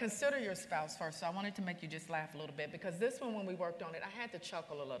 but consider your spouse first. So I wanted to make you just laugh a little bit because this one, when we worked on it, I had to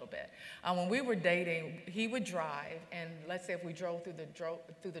chuckle a little bit. When we were dating, he would drive, and let's say if we drove through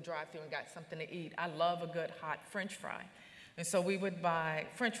the drive-thru and got something to eat, I love a good hot French fry. And so we would buy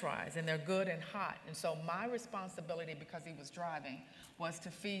French fries, and they're good and hot. And so my responsibility, because he was driving, was to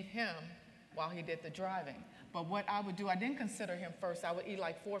feed him while he did the driving. But what I would do, I didn't consider him first. I would eat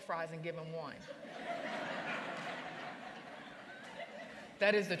like 4 fries and give him 1.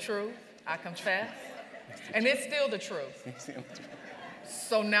 That is the truth, I confess. And it's still the truth.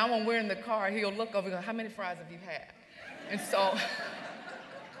 So now when we're in the car, he'll look over and go, how many fries have you had? And so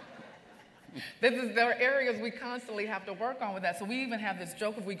there are areas we constantly have to work on with that. So we even have this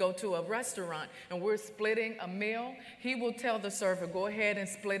joke if we go to a restaurant and we're splitting a meal, he will tell the server, go ahead and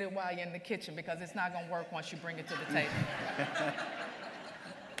split it while you're in the kitchen because it's not going to work once you bring it to the table.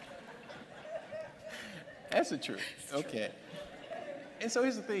 That's the truth. Okay. And so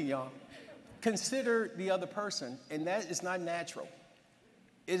here's the thing, y'all. Consider the other person, and that is not natural.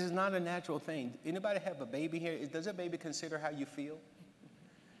 It is not a natural thing. Anybody have a baby here? Does a baby consider how you feel?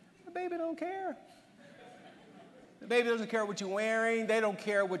 The baby don't care. The baby doesn't care what you're wearing. They don't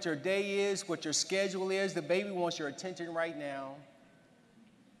care what your day is, what your schedule is. The baby wants your attention right now.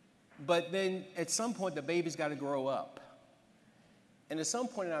 But then at some point, the baby's got to grow up. And at some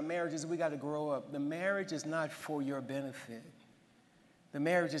point in our marriages, we got to grow up. The marriage is not for your benefit. The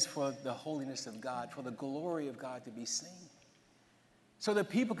marriage is for the holiness of God, for the glory of God to be seen. So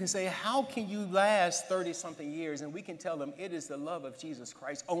that people can say, how can you last 30-something years? And we can tell them it is the love of Jesus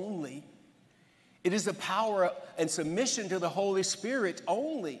Christ only. It is the power and submission to the Holy Spirit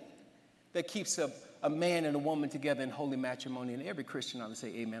only that keeps a man and a woman together in holy matrimony. And every Christian ought to say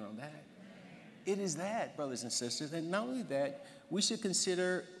amen on that. It is that, brothers and sisters. And not only that, we should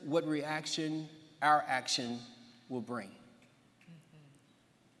consider what reaction our action will bring.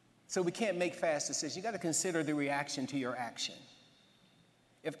 So we can't make fast decisions. You got to consider the reaction to your action.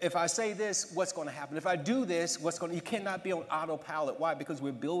 If I say this, what's going to happen? If I do this, you cannot be on autopilot. Why? Because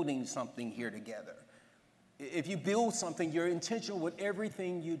we're building something here together. If you build something, you're intentional with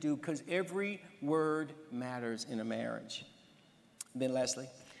everything you do because every word matters in a marriage. Then lastly?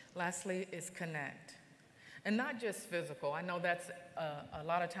 Lastly is connect. And not just physical. I know that's a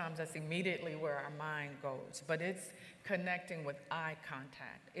lot of times that's immediately where our mind goes, but it's connecting with eye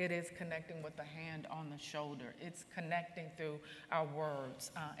contact. It is connecting with the hand on the shoulder. It's connecting through our words.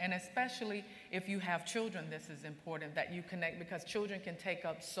 And especially if you have children, this is important that you connect because children can take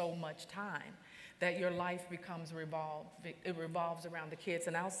up so much time that your life becomes it revolves around the kids.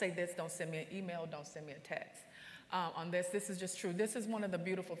 And I'll say this, don't send me an email, don't send me a text. On this is just true. This is one of the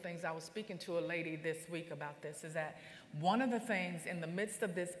beautiful things. I was speaking to a lady this week about this, is that one of the things in the midst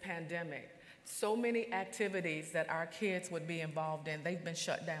of this pandemic, so many activities that our kids would be involved in, they've been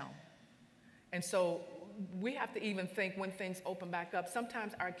shut down. And so we have to even think when things open back up,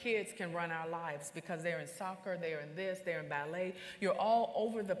 sometimes our kids can run our lives because they're in soccer, they're in this, they're in ballet. You're all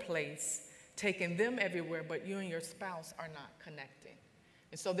over the place, taking them everywhere, but you and your spouse are not connecting.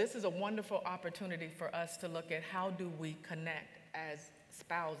 And so this is a wonderful opportunity for us to look at how do we connect as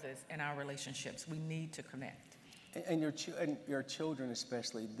spouses in our relationships. We need to connect. And your children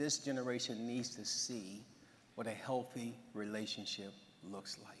especially, this generation needs to see what a healthy relationship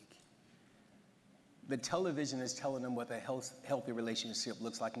looks like. The television is telling them what a healthy relationship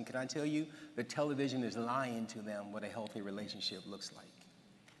looks like. And can I tell you, the television is lying to them what a healthy relationship looks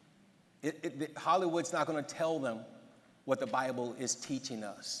like. Hollywood's not going to tell them what the Bible is teaching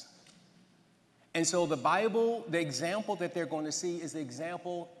us. And so the Bible, the example that they're going to see is the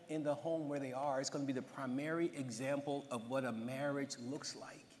example in the home where they are. It's going to be the primary example of what a marriage looks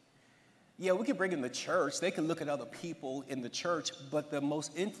like. Yeah, we can bring in the church. They can look at other people in the church, but the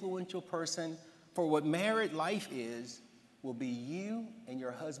most influential person for what married life is will be you and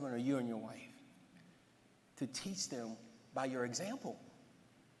your husband or you and your wife, to teach them by your example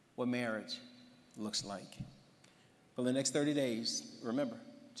what marriage looks like. For the next 30 days, remember,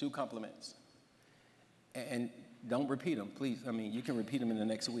 2 compliments. And don't repeat them, please. I mean, you can repeat them in the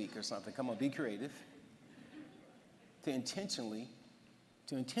next week or something. Come on, be creative. To intentionally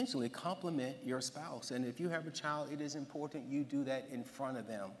compliment your spouse. And if you have a child, it is important you do that in front of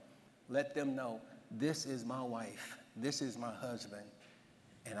them. Let them know, this is my wife, this is my husband,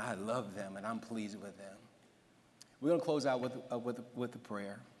 and I love them, and I'm pleased with them. We're going to close out with a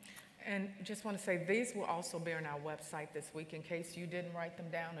prayer. And just want to say, these will also be on our website this week. In case you didn't write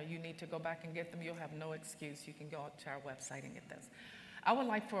them down or you need to go back and get them, you'll have no excuse. You can go to our website and get this. I would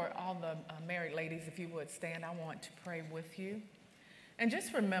like for all the married ladies, if you would stand, I want to pray with you. And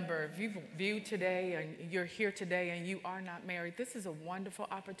just remember, if you've viewed today and you're here today and you are not married, this is a wonderful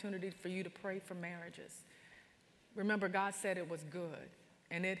opportunity for you to pray for marriages. Remember, God said it was good,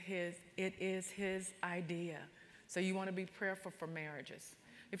 and it is His idea. So you want to be prayerful for marriages.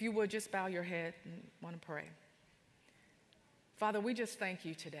 If you would, just bow your head and want to pray. Father, we just thank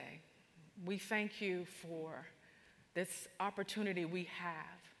you today. We thank you for this opportunity we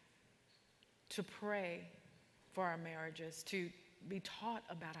have to pray for our marriages, to be taught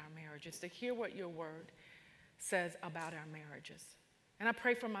about our marriages, to hear what your word says about our marriages. And I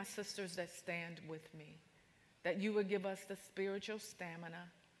pray for my sisters that stand with me, that you would give us the spiritual stamina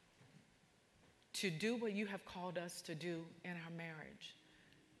to do what you have called us to do in our marriage.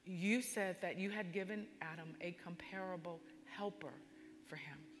 You said that you had given Adam a comparable helper for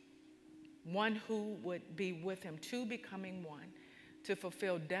him, one who would be with him, 2 becoming 1, to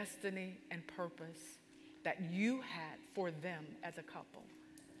fulfill destiny and purpose that you had for them as a couple.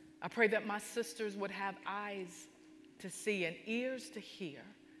 I pray that my sisters would have eyes to see and ears to hear,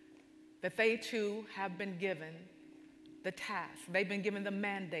 that they too have been given the task, they've been given the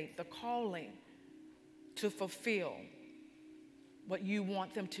mandate, the calling to fulfill what you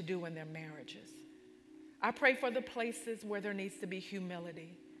want them to do in their marriages. I pray for the places where there needs to be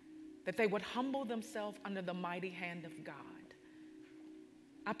humility, that they would humble themselves under the mighty hand of God.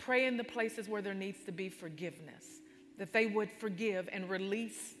 I pray in the places where there needs to be forgiveness, that they would forgive and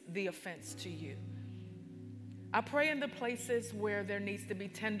release the offense to you. I pray in the places where there needs to be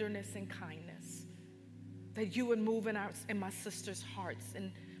tenderness and kindness, that you would move in my sisters' hearts,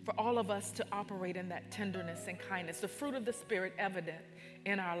 and for all of us to operate in that tenderness and kindness, the fruit of the Spirit evident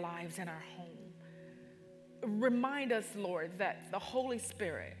in our lives and our home. Remind us, Lord, that the Holy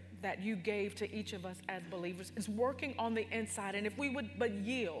Spirit that you gave to each of us as believers is working on the inside. And if we would but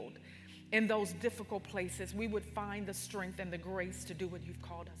yield in those difficult places, we would find the strength and the grace to do what you've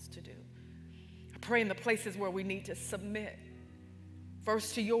called us to do. I pray in the places where we need to submit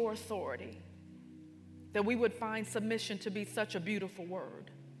first to your authority, that we would find submission to be such a beautiful word,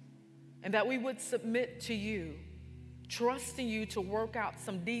 and that we would submit to you, trusting you to work out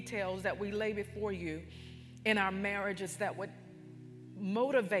some details that we lay before you in our marriages that would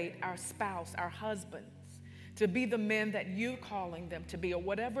motivate our spouse, our husbands, to be the men that you're calling them to be, or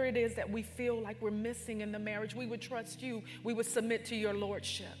whatever it is that we feel like we're missing in the marriage. We would trust you. We would submit to your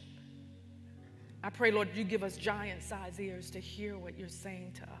lordship. I pray, Lord, you give us giant-sized ears to hear what you're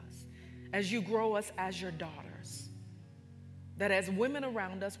saying to us as you grow us as your daughters. That as women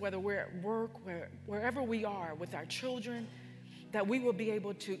around us, whether we're at work, wherever we are with our children, that we will be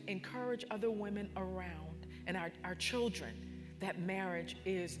able to encourage other women around and our children that marriage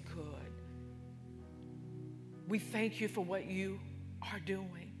is good. We thank you for what you are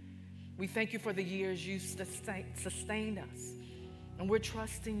doing. We thank you for the years you sustained us. And we're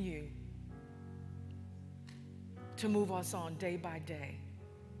trusting you to move us on day by day,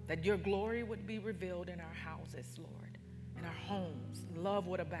 that your glory would be revealed in our houses, Lord, in our homes. Love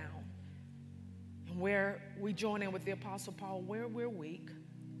would abound. And where we join in with the Apostle Paul, where we're weak,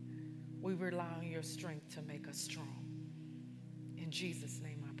 we rely on your strength to make us strong. In Jesus'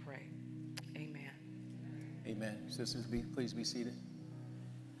 name I pray. Amen. Amen. Sisters, please be seated.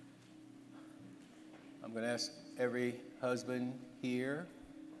 I'm going to ask every husband here,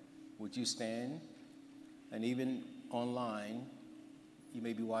 would you stand? And even online, you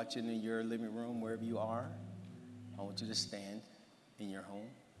may be watching in your living room, wherever you are. I want you to stand in your home.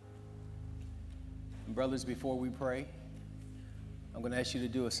 And brothers, before we pray, I'm going to ask you to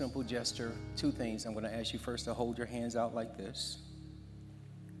do a simple gesture. Two things. I'm going to ask you first to hold your hands out like this,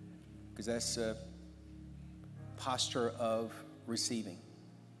 because that's a posture of receiving.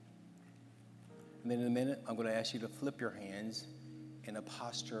 And then in a minute, I'm going to ask you to flip your hands in a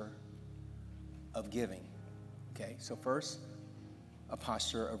posture of giving. Okay, so first, a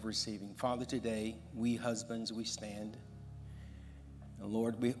posture of receiving. Father, today, we husbands, we stand. And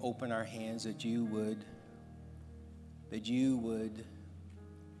Lord, we open our hands that you would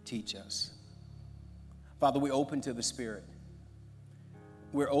teach us. Father, we open to the Spirit.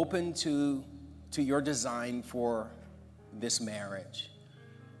 We're open to your design for this marriage.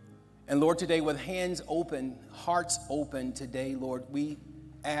 And Lord, today with hands open, hearts open today, Lord, we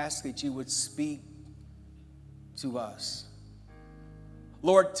ask that you would speak to us.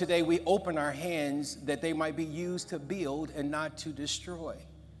 Lord, today we open our hands that they might be used to build and not to destroy.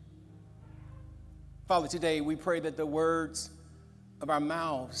 Father, today we pray that the words of our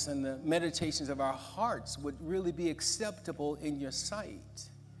mouths and the meditations of our hearts would really be acceptable in your sight.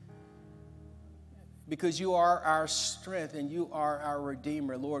 Because you are our strength and you are our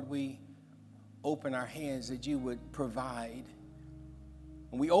Redeemer, Lord, we open our hands that you would provide.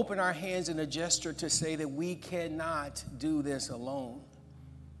 And we open our hands in a gesture to say that we cannot do this alone.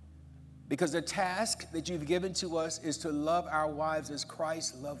 Because the task that you've given to us is to love our wives as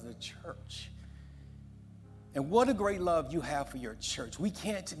Christ loved the church. And what a great love you have for your church. We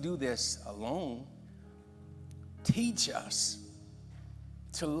can't do this alone. Teach us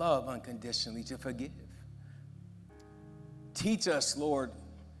to love unconditionally, to forgive. Teach us, Lord,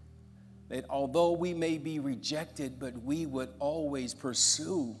 that although we may be rejected, but we would always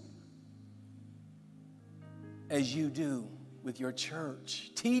pursue as you do with your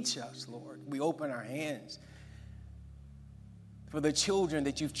church. Teach us, Lord. We open our hands for the children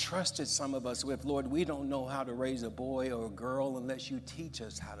that you've trusted some of us with. Lord, we don't know how to raise a boy or a girl unless you teach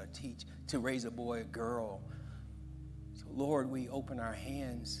us how to raise a boy or girl. So, Lord, we open our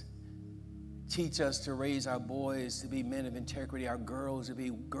hands. Teach us to raise our boys to be men of integrity, our girls to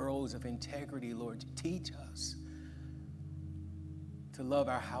be girls of integrity, Lord. Teach us to love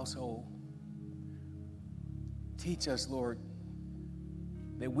our household. Teach us, Lord,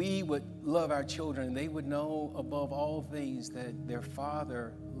 that we would love our children and they would know above all things that their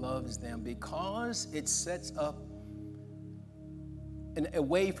Father loves them, because it sets up a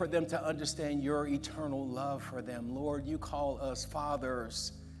way for them to understand your eternal love for them. Lord, you call us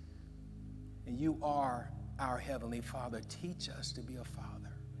fathers, and you are our Heavenly Father. Teach us to be a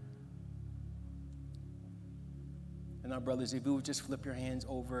father. And our brothers, if you would just flip your hands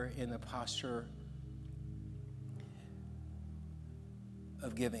over in the posture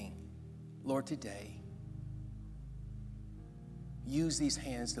of giving. Lord, today, use these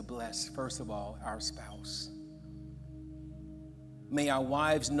hands to bless, first of all, our spouse. May our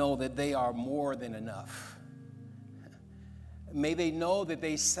wives know that they are more than enough. May they know that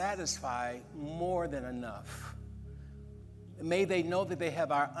they satisfy more than enough. May they know that they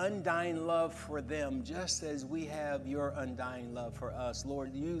have our undying love for them, just as we have your undying love for us.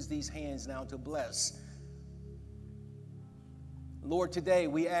 Lord, use these hands now to bless. Lord, today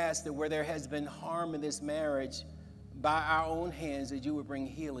we ask that where there has been harm in this marriage, by our own hands, that you would bring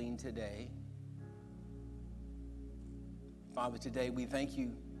healing today. Father, today we thank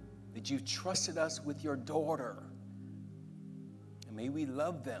you that you've trusted us with your daughter. And may we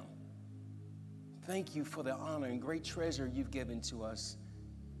love them. Thank you for the honor and great treasure you've given to us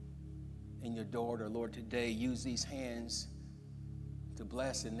in your daughter. Lord, today use these hands to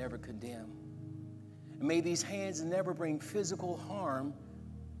bless and never condemn. And may these hands never bring physical harm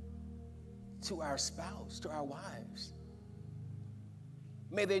to our spouse, to our wives.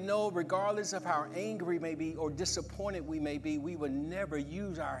 May they know, regardless of how angry we may be or disappointed we may be, we would never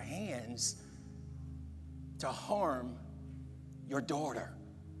use our hands to harm your daughter.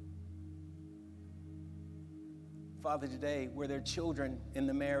 Father, today, where there are children in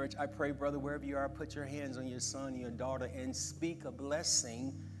the marriage, I pray, brother, wherever you are, put your hands on your son and your daughter and speak a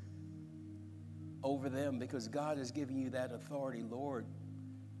blessing over them, because God has given you that authority. Lord,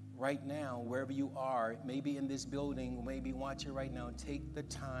 right now, wherever you are, maybe in this building, maybe watching right now, take the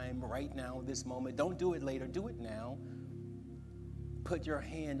time right now, this moment. Don't do it later. Do it now. Put your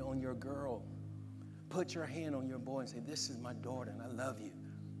hand on your girl. Put your hand on your boy and say, this is my daughter and I love you.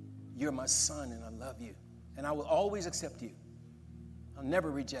 You're my son and I love you. And I will always accept you. I'll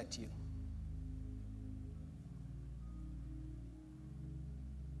never reject you.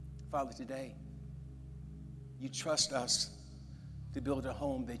 Father, today, you trust us to build a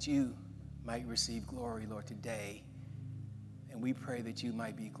home that you might receive glory, Lord, today. And we pray that you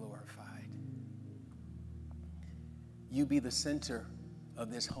might be glorified. you be the center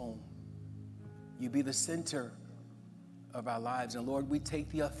of this home. You be the center of our lives. And Lord, we take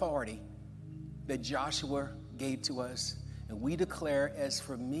the authority that Joshua gave to us, and we declare, as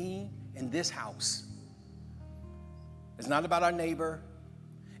for me and this house, it's not about our neighbor.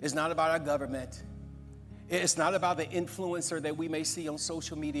 It's not about our government. It's not about the influencer that we may see on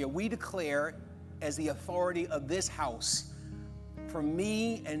social media. We declare, as the authority of this house, for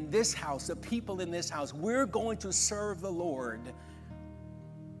me and this house, the people in this house, we're going to serve the Lord.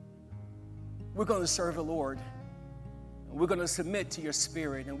 We're going to serve the Lord. We're going to submit to your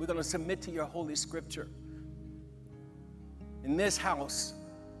spirit, and we're going to submit to your holy scripture. In this house,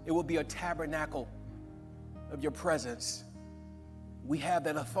 it will be a tabernacle of your presence. We have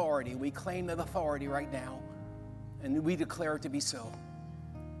that authority. We claim that authority right now, and we declare it to be so.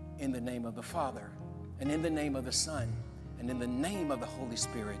 In the name of the Father, and in the name of the Son, and in the name of the Holy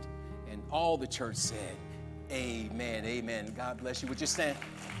Spirit. And all the church said, amen, amen. God bless you. Would you stand?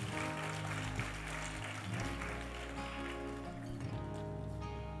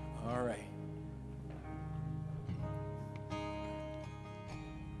 All right.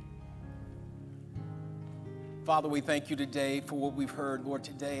 Father, we thank you today for what we've heard. Lord,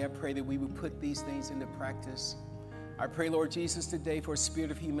 today I pray that we would put these things into practice. I pray, Lord Jesus, today for a spirit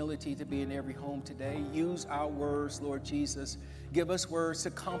of humility to be in every home today. Use our words, Lord Jesus. Give us words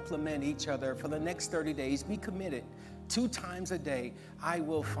to complement each other for the next 30 days. Be committed. 2 times a day, I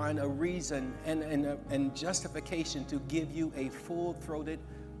will find a reason and justification to give you a full-throated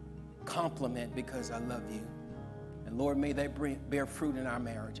compliment because I love you. And Lord, may that bear fruit in our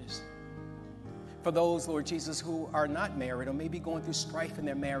marriages. For those, Lord Jesus, who are not married or maybe going through strife in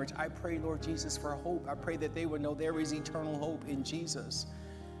their marriage, I pray, Lord Jesus, for hope. I pray that they would know there is eternal hope in Jesus.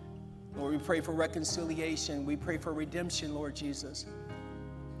 Lord, we pray for reconciliation. We pray for redemption, Lord Jesus.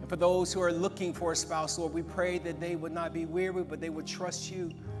 And for those who are looking for a spouse, Lord, we pray that they would not be weary, but they would trust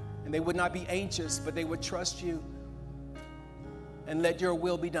you. And they would not be anxious, but they would trust you. And let your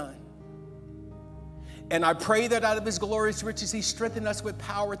will be done. And I pray that out of his glorious riches, he strengthen us with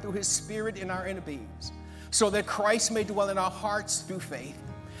power through his spirit in our inner beings, so that Christ may dwell in our hearts through faith.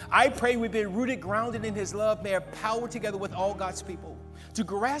 I pray we've been rooted, grounded in his love, may have power together with all God's people to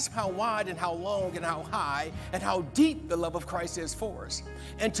grasp how wide and how long and how high and how deep the love of Christ is for us.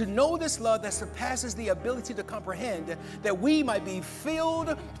 And to know this love that surpasses the ability to comprehend, that we might be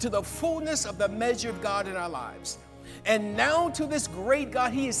filled to the fullness of the measure of God in our lives. And now to this great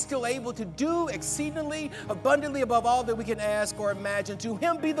God, he is still able to do exceedingly abundantly above all that we can ask or imagine. To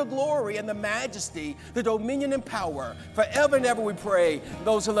him be the glory and the majesty, the dominion and power forever and ever, we pray.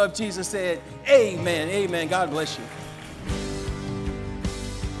 Those who love Jesus said, amen, amen. God bless you.